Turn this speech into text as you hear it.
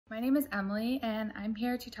My name is Emily, and I'm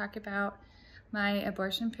here to talk about my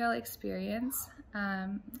abortion pill experience. I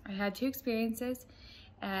had two experiences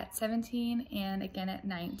at 17 and again at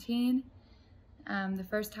 19. The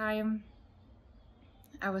first time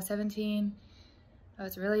I was 17, I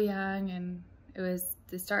was really young, and it was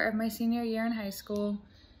the start of my senior year in high school.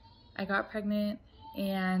 I got pregnant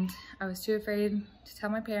and I was too afraid to tell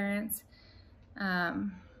my parents.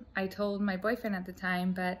 I told my boyfriend at the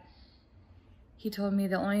time, but he told me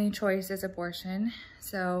the only choice is abortion.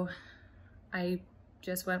 So I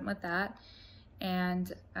just went with that.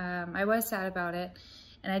 And I was sad about it.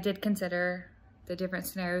 And I did consider the different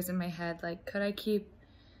scenarios in my head, like, could I keep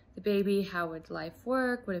the baby? How would life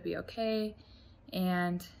work? Would it be okay?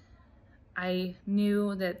 And I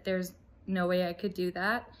knew that there's no way I could do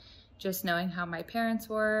that, just knowing how my parents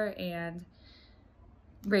were and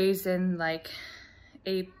raised in like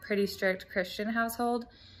a pretty strict Christian household.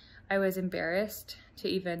 I was embarrassed to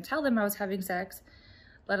even tell them I was having sex,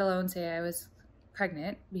 let alone say I was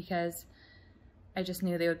pregnant, because I just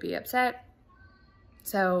knew they would be upset.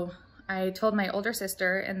 So I told my older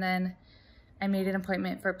sister, and then I made an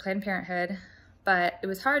appointment for Planned Parenthood, but it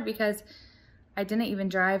was hard because I didn't even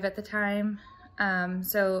drive at the time.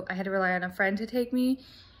 So I had to rely on a friend to take me,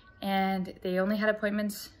 and they only had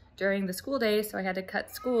appointments during the school day, so I had to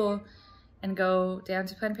cut school and go down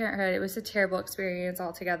to Planned Parenthood. It was a terrible experience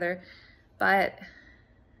altogether, but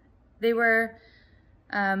they were,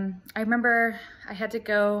 I remember I had to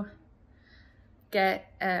go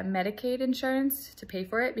get Medicaid insurance to pay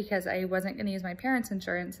for it because I wasn't gonna use my parents'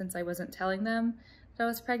 insurance since I wasn't telling them that I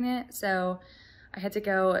was pregnant. So I had to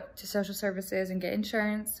go to social services and get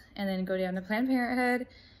insurance and then go down to Planned Parenthood.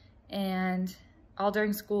 And all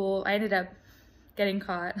during school, I ended up getting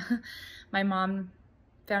caught. My mom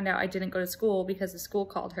found out I didn't go to school because the school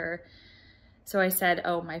called her. So I said,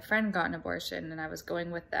 oh, my friend got an abortion and I was going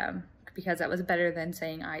with them because that was better than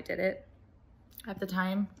saying I did it at the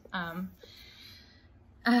time.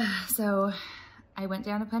 So I went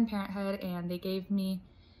down to Planned Parenthood and they gave me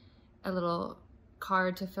a little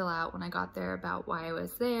card to fill out when I got there about why I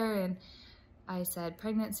was there, and I said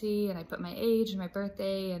pregnancy, and I put my age and my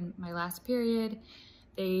birthday and my last period.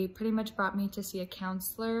 They pretty much brought me to see a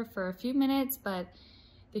counselor for a few minutes, but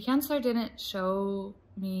the counselor didn't show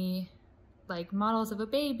me like models of a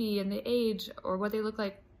baby and the age or what they look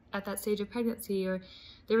like at that stage of pregnancy, or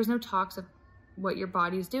there was no talks of what your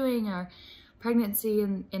body's doing or pregnancy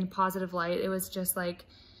in a positive light. It was just like,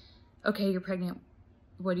 okay, you're pregnant.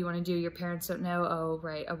 What do you want to do? Your parents don't know. Oh,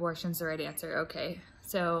 right. Abortion's the right answer. Okay.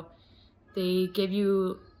 So they give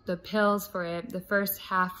you the pills for it. The first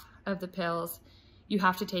half of the pills you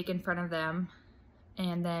have to take in front of them.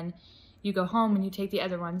 And then you go home and you take the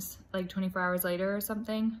other ones like 24 hours later or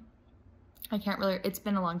something. I can't really, it's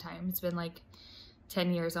been a long time. It's been like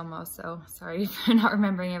 10 years almost. So sorry for not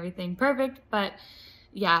remembering everything perfect, but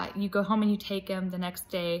yeah, you go home and you take them the next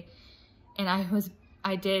day. And I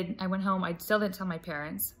went home, I still didn't tell my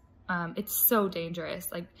parents. It's so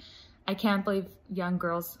dangerous. Like, I can't believe young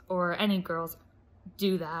girls or any girls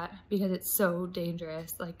do that because it's so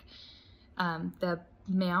dangerous. Like, the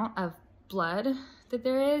amount of blood that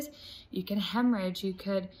there is, you can hemorrhage,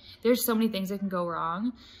 there's so many things that can go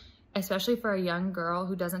wrong, especially for a young girl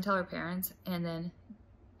who doesn't tell her parents. And then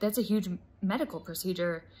that's a huge medical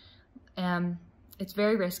procedure. It's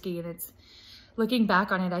very risky, and looking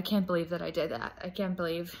back on it, I can't believe that I did that. I can't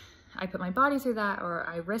believe I put my body through that, or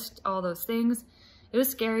I risked all those things. It was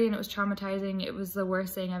scary and it was traumatizing. It was the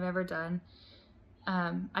worst thing I've ever done.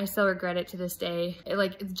 I still regret it to this day.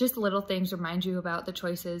 Just little things remind you about the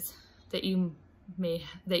choices that you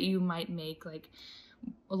might make. Like,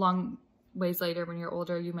 a long ways later when you're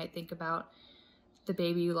older, you might think about the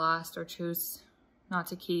baby you lost or choose not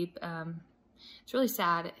to keep. It's really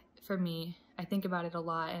sad for me. I think about it a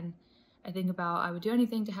lot, and I think about I would do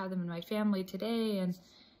anything to have them in my family today, and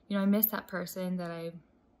you know, I miss that person that I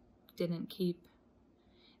didn't keep.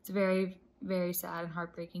 It's a very, very sad and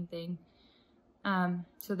heartbreaking thing.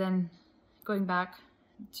 So then going back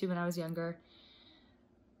to when I was younger,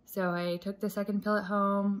 so I took the second pill at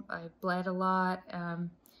home. I bled a lot.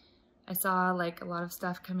 I saw like a lot of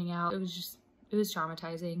stuff coming out. It was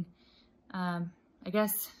traumatizing. I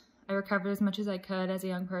guess I recovered as much as I could as a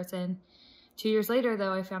young person. 2 years later,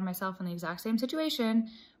 though, I found myself in the exact same situation,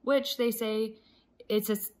 which they say it's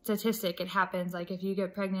a statistic. It happens. Like, if you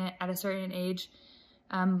get pregnant at a certain age,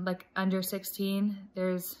 like under 16,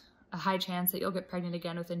 there's a high chance that you'll get pregnant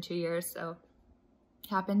again within 2 years. So it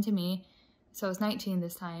happened to me. So I was 19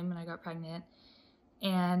 this time when I got pregnant,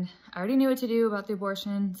 and I already knew what to do about the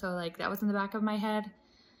abortion. So like, that was in the back of my head,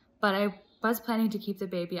 but I was planning to keep the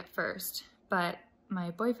baby at first. But my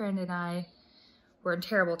boyfriend and I were in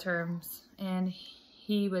terrible terms, and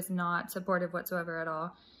he was not supportive whatsoever at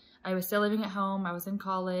all. I was still living at home. I was in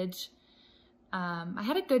college. I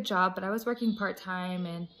had a good job, but I was working part-time,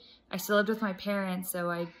 and I still lived with my parents, so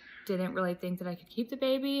I didn't really think that I could keep the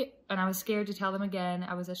baby, and I was scared to tell them again.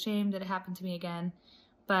 I was ashamed that it happened to me again,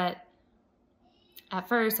 but at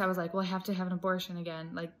first I was like, well, I have to have an abortion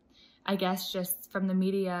again. Like, I guess just from the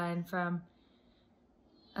media and from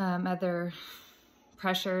other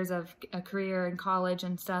pressures of a career in college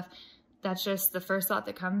and stuff, that's just the first thought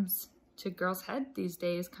that comes to girls' head these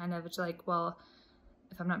days, kind of. It's like, well,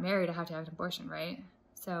 if I'm not married, I have to have an abortion, right?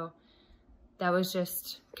 So that was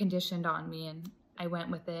just conditioned on me, and I went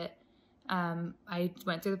with it. I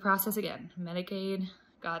went through the process again, Medicaid,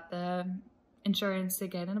 got the insurance to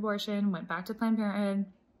get an abortion, went back to Planned Parenthood.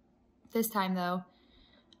 This time though,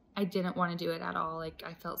 I didn't want to do it at all. Like,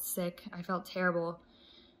 I felt sick. I felt terrible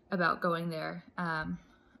about going there.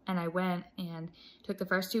 And I went and took the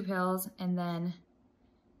first 2 pills, and then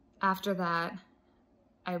after that,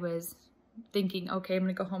 I was thinking, okay, I'm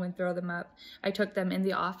gonna go home and throw them up. I took them in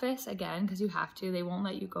the office again, because you have to. They won't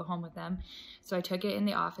let you go home with them. So I took it in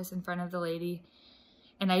the office in front of the lady,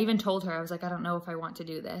 and I even told her, I was like, I don't know if I want to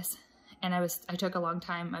do this. And I took a long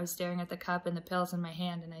time. I was staring at the cup and the pills in my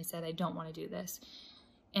hand, and I said, I don't want to do this.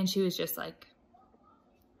 And she was just like,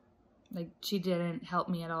 she didn't help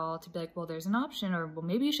me at all to be like, well, there's an option, or well,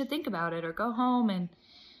 maybe you should think about it, or go home and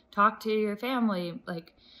talk to your family.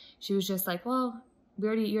 Like, she was just like, well, you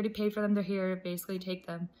already paid for them. They're here, basically take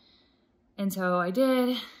them. And so I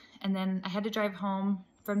did. And then I had to drive home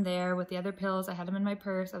from there with the other pills. I had them in my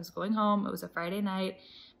purse. I was going home. It was a Friday night,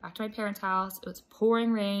 back to my parents' house. It was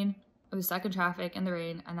pouring rain. I was stuck in traffic in the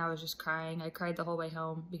rain, and I was just crying. I cried the whole way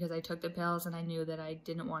home because I took the pills and I knew that I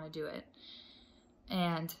didn't want to do it.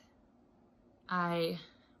 And I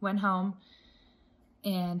went home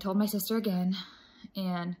and told my sister again,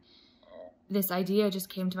 and this idea just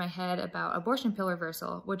came to my head about abortion pill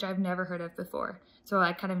reversal, which I've never heard of before. So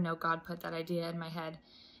I kind of know God put that idea in my head.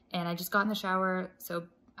 And I just got in the shower so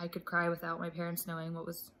I could cry without my parents knowing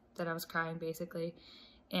that I was crying, basically.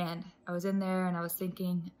 And I was in there and I was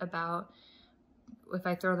thinking about, if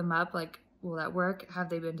I throw them up, like, will that work? Have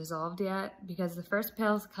they been dissolved yet? Because the first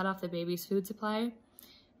pills cut off the baby's food supply,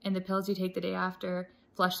 and the pills you take the day after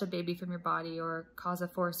flush the baby from your body or cause a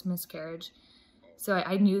forced miscarriage. So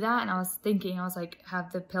I knew that, and I was thinking, I was like,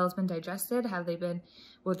 have the pills been digested?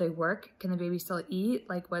 Will they work? Can the baby still eat?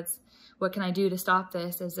 Like, what can I do to stop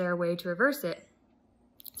this? Is there a way to reverse it?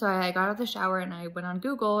 So I got out of the shower and I went on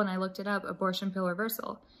Google and I looked it up, abortion pill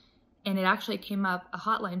reversal. And it actually came up a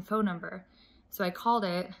hotline phone number. So I called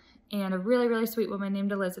it, and a really, really sweet woman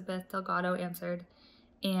named Elizabeth Delgado answered.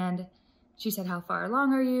 And she said, how far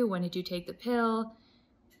along are you? When did you take the pill?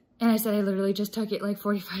 And I said, I literally just took it like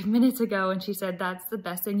 45 minutes ago. And she said, that's the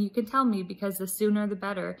best thing you can tell me, because the sooner the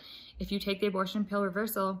better. If you take the abortion pill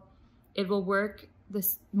reversal, it will work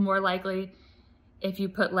this more likely if you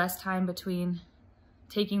put less time between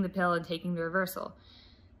taking the pill and taking the reversal.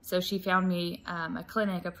 So she found me a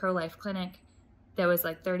clinic, a pro-life clinic that was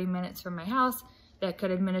like 30 minutes from my house that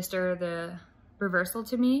could administer the reversal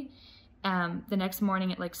to me the next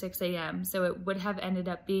morning at like 6 a.m. So it would have ended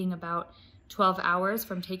up being about 12 hours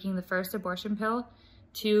from taking the first abortion pill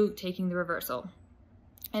to taking the reversal.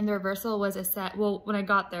 And the reversal was when I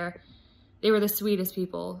got there, they were the sweetest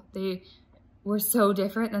people. They were so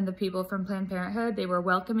different than the people from Planned Parenthood. They were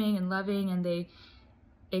welcoming and loving, and they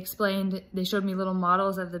showed me little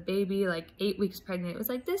models of the baby, like 8 weeks pregnant. It was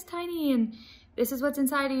like this tiny, and this is what's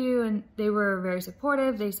inside of you. And they were very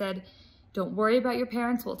supportive. They said, don't worry about your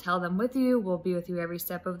parents. We'll tell them with you. We'll be with you every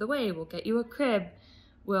step of the way. We'll get you a crib.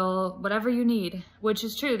 Whatever you need, which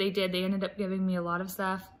is true. They did. They ended up giving me a lot of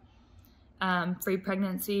stuff. Free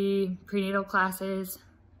pregnancy, prenatal classes,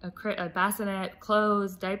 a bassinet,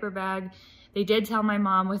 clothes, diaper bag. They did tell my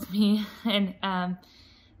mom with me, and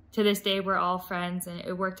to this day we're all friends, and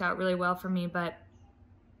it worked out really well for me. But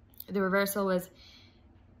the reversal was,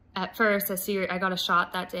 at first, I got a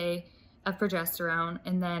shot that day of progesterone,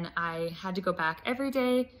 and then I had to go back every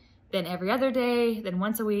day, then every other day, then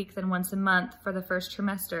once a week, then once a month for the first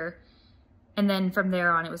trimester. And then from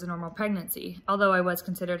there on, it was a normal pregnancy. Although I was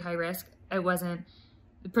considered high risk, the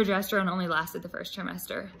progesterone only lasted the first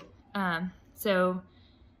trimester. So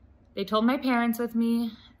they told my parents with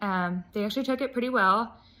me. They actually took it pretty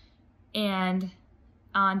well. And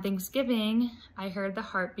on Thanksgiving, I heard the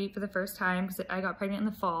heartbeat for the first time, because I got pregnant in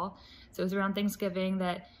the fall. So it was around Thanksgiving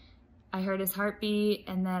that I heard his heartbeat,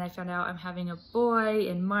 and then I found out I'm having a boy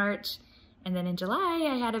in March. And then in July,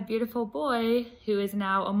 I had a beautiful boy who is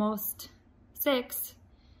now almost 6.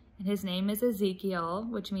 and his name is Ezekiel,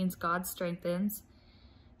 which means God strengthens.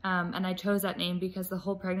 And I chose that name because the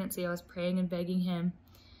whole pregnancy I was praying and begging him,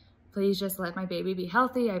 please just let my baby be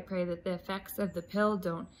healthy. I pray that the effects of the pill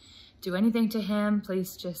don't do anything to him.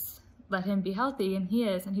 Please just let him be healthy. And he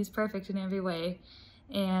is, and he's perfect in every way.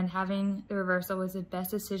 And having the reversal was the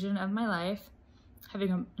best decision of my life.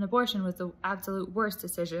 Having an abortion was the absolute worst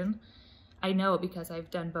decision. I know because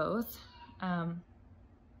I've done both.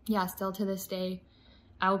 Yeah, still to this day,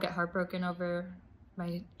 I will get heartbroken over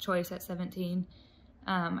my choice at 17.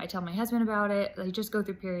 I tell my husband about it. I just go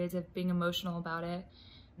through periods of being emotional about it.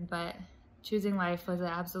 But choosing life was the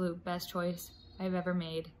absolute best choice I've ever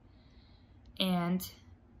made. And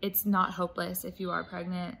it's not hopeless if you are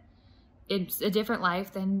pregnant. It's a different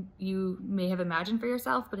life than you may have imagined for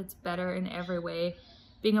yourself, but it's better in every way.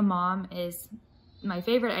 Being a mom is my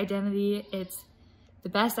favorite identity. It's the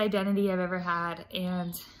best identity I've ever had,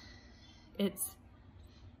 and it's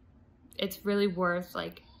really worth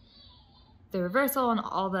like the reversal and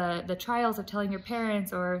all the trials of telling your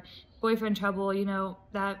parents or boyfriend trouble, you know,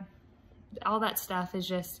 that all that stuff is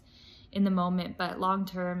just in the moment, but long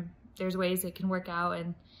term there's ways it can work out.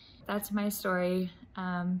 And that's my story.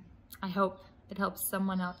 I hope it helps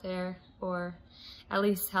someone out there, or at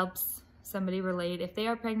least helps somebody relate if they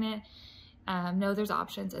are pregnant. Know there's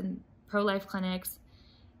options, and pro-life clinics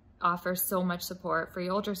offer so much support: free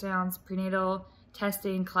ultrasounds, prenatal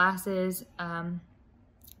testing, classes.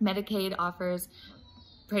 Medicaid offers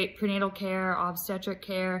prenatal care, obstetric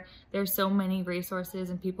care. There's so many resources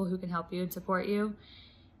and people who can help you and support you,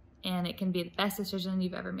 and it can be the best decision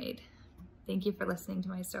you've ever made. Thank you for listening to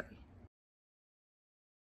my story.